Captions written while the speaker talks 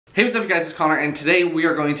Hey, what's up guys, it's Connor, and today we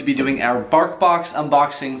are going to be doing our BarkBox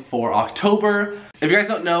unboxing for October. If you guys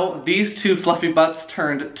don't know, these two fluffy butts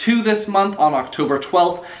turned 2 this month on October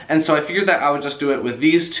 12th, and so I figured that I would just do it with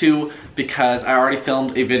these two because I already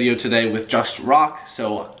filmed a video today with Just Rock,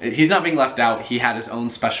 so he's not being left out. He had his own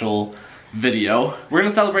special video. We're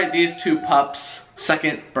gonna celebrate these two pups'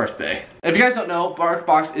 2nd birthday. If you guys don't know,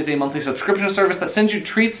 BarkBox is a monthly subscription service that sends you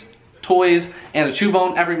treats, toys, and a chew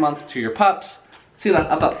bone every month to your pups. See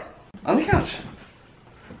that? Up. On the couch.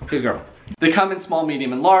 Good girl. They come in small,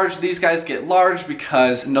 medium, and large. These guys get large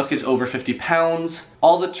because Nook is over 50 pounds.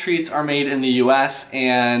 All the treats are made in the US,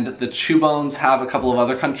 and the chew bones have a couple of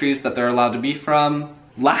other countries that they're allowed to be from.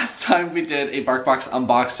 Last time we did a BarkBox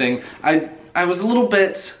unboxing, I was a little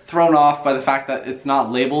bit thrown off by the fact that it's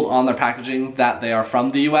not labeled on their packaging that they are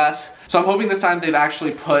from the US. So I'm hoping this time they've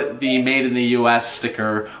actually put the made in the US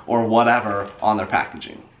sticker or whatever on their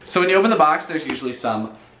packaging. So when you open the box, there's usually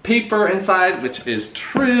some paper inside, which is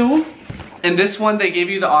true. And this one, they gave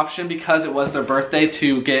you the option because it was their birthday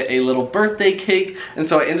to get a little birthday cake. And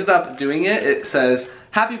so I ended up doing it. It says,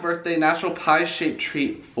 "Happy birthday, natural pie-shaped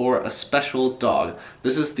treat for a special dog."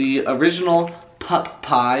 This is the original pup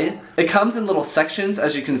pie. It comes in little sections,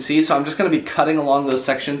 as you can see. So I'm just gonna be cutting along those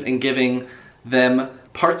sections and giving them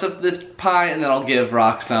parts of the pie, and then I'll give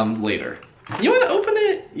Rock some later. You wanna open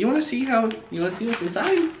it? You wanna see what's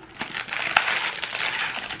inside?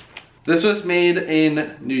 This was made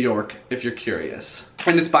in New York, if you're curious.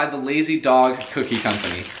 And it's by the Lazy Dog Cookie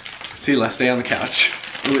Company. See, let's stay on the couch.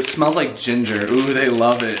 Ooh, it smells like ginger. Ooh, they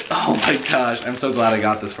love it. Oh my gosh, I'm so glad I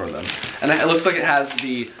got this for them. And it looks like it has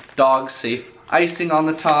the dog safe icing on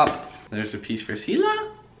the top. There's a piece for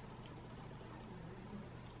Sila.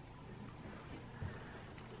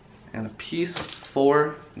 And a piece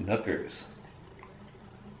for Nookers.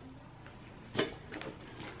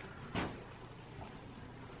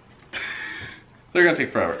 They're gonna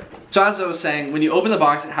take forever. So as I was saying, when you open the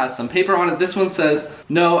box, it has some paper on it. This one says,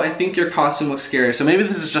 "No, I think your costume looks scary." So maybe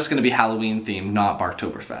this is just gonna be Halloween themed, not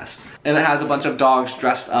Barktoberfest. And it has a bunch of dogs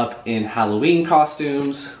dressed up in Halloween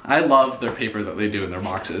costumes. I love their paper that they do in their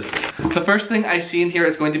boxes. The first thing I see in here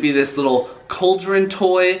is going to be this little cauldron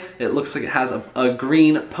toy. It looks like it has a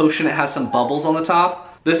green potion. It has some bubbles on the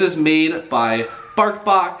top. This is made by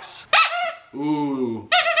BarkBox. Ooh.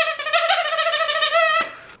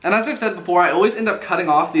 And as I've said before, I always end up cutting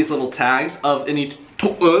off these little tags of any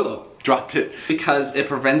dropped it, because it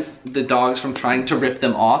prevents the dogs from trying to rip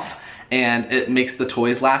them off, and it makes the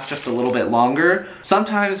toys last just a little bit longer.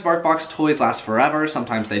 Sometimes BarkBox toys last forever,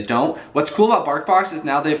 sometimes they don't. What's cool about BarkBox is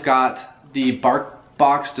now they've got the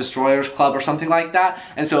BarkBox Destroyers Club or something like that,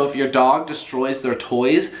 and so if your dog destroys their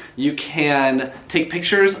toys, you can take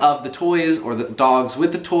pictures of the toys or the dogs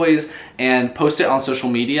with the toys and post it on social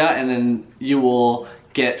media, and then you will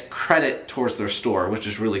get credit towards their store, which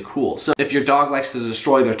is really cool. So if your dog likes to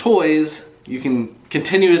destroy their toys, you can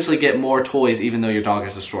continuously get more toys even though your dog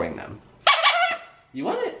is destroying them. You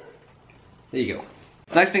want it? There you go.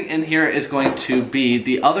 The next thing in here is going to be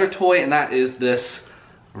the other toy, and that is this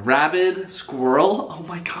rabid squirrel. Oh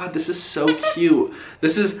my god, this is so cute.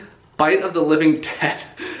 This is Bite of the Living Dead.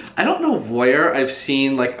 I don't know where I've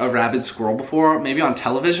seen like a rabid squirrel before, maybe on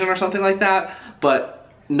television or something like that,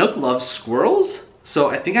 but Nook loves squirrels. So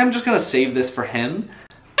I think I'm just gonna save this for him.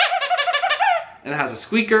 And it has a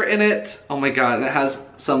squeaker in it. Oh my god, and it has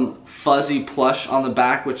some fuzzy plush on the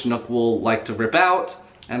back, which Nook will like to rip out.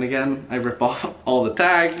 And again, I rip off all the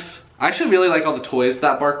tags. I actually really like all the toys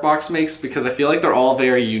that BarkBox makes because I feel like they're all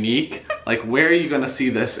very unique. Like, where are you gonna see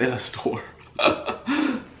this in a store?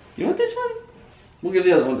 You want this one? We'll give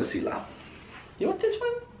the other one to Sila. You want this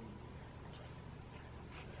one?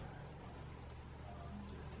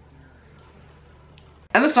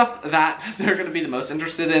 And the stuff that they're going to be the most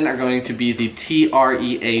interested in are going to be the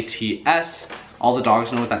TREATS. All the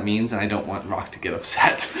dogs know what that means, and I don't want Rock to get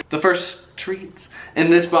upset. The first treats in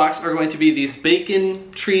this box are going to be these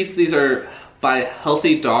bacon treats. These are by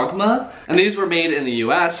Healthy Dogma, and these were made in the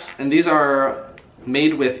US, and these are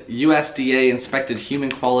made with USDA inspected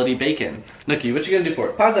human quality bacon. Nookie, what you gonna do for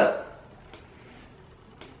it? Pause up.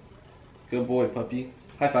 Good boy, puppy.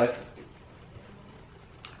 High five.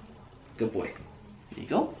 Good boy. There you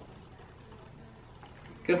go.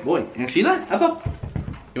 Good boy. And see that? Up.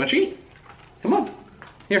 You want a treat? Come on.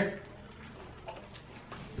 Here.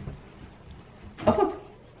 Up.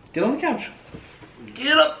 Get on the couch.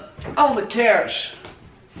 Get up on the couch.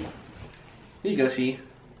 Here you go, see.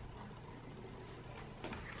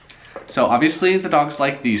 So obviously the dogs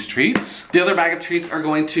like these treats. The other bag of treats are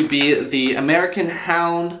going to be the American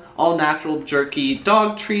Hound all natural jerky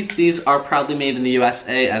dog treats. These are proudly made in the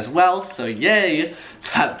USA as well, so yay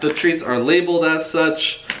that the treats are labeled as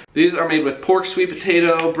such. These are made with pork, sweet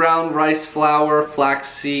potato, brown rice flour,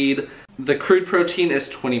 flaxseed. The crude protein is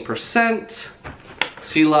 20%.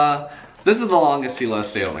 Sela, this is the longest Sela has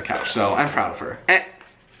stayed on the couch, so I'm proud of her.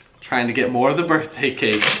 Trying to get more of the birthday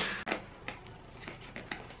cake.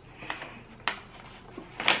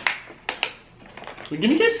 Will you give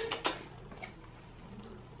me a kiss?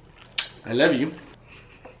 I love you.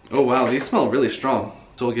 Oh wow, these smell really strong.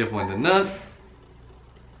 So we'll give one to Nut.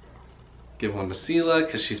 Give one to Sela,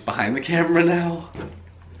 because she's behind the camera now.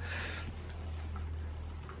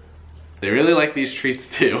 They really like these treats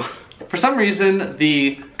too. For some reason,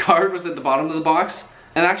 the card was at the bottom of the box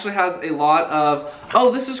and actually has a lot of,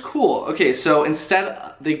 oh, this is cool. Okay, so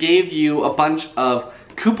instead they gave you a bunch of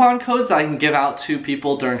coupon codes that I can give out to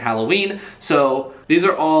people during Halloween. So these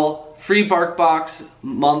are all free BarkBox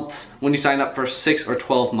months when you sign up for 6 or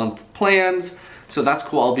 12 month plans. So that's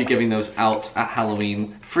cool, I'll be giving those out at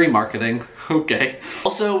Halloween. Free marketing, okay.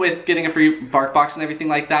 Also with getting a free BarkBox and everything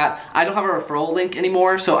like that, I don't have a referral link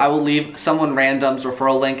anymore, so I will leave someone random's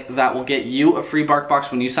referral link that will get you a free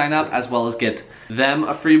BarkBox when you sign up, as well as get them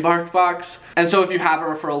a free BarkBox. And so if you have a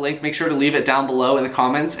referral link, make sure to leave it down below in the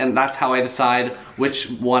comments, and that's how I decide which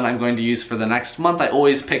one I'm going to use for the next month. I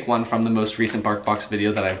always pick one from the most recent BarkBox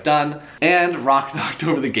video that I've done. And Rock knocked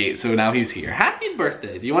over the gate, so now he's here. Happy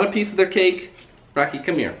birthday. Do you want a piece of their cake? Rocky,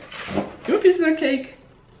 come here. Do you want a piece of their cake?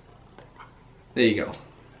 There you go.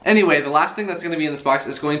 Anyway, the last thing that's gonna be in this box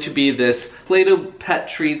is going to be this Play-Doh Pet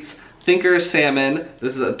Treats Thinker Salmon.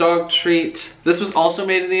 This is a dog treat. This was also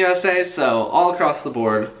made in the USA, so all across the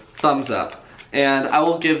board, thumbs up. And I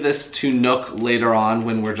will give this to Nook later on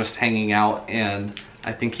when we're just hanging out, and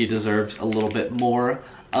I think he deserves a little bit more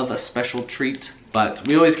of a special treat. But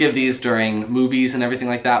we always give these during movies and everything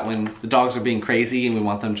like that when the dogs are being crazy and we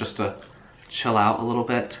want them just to chill out a little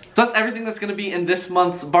bit. So that's everything that's gonna be in this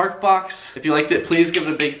month's BarkBox. If you liked it, please give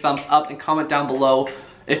it a big thumbs up and comment down below.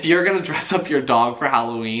 If you're gonna dress up your dog for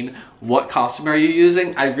Halloween, what costume are you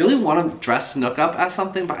using? I really wanna dress Nook up as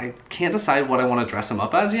something, but I can't decide what I wanna dress him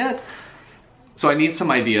up as yet. So I need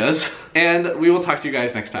some ideas, and we will talk to you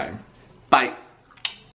guys next time. Bye.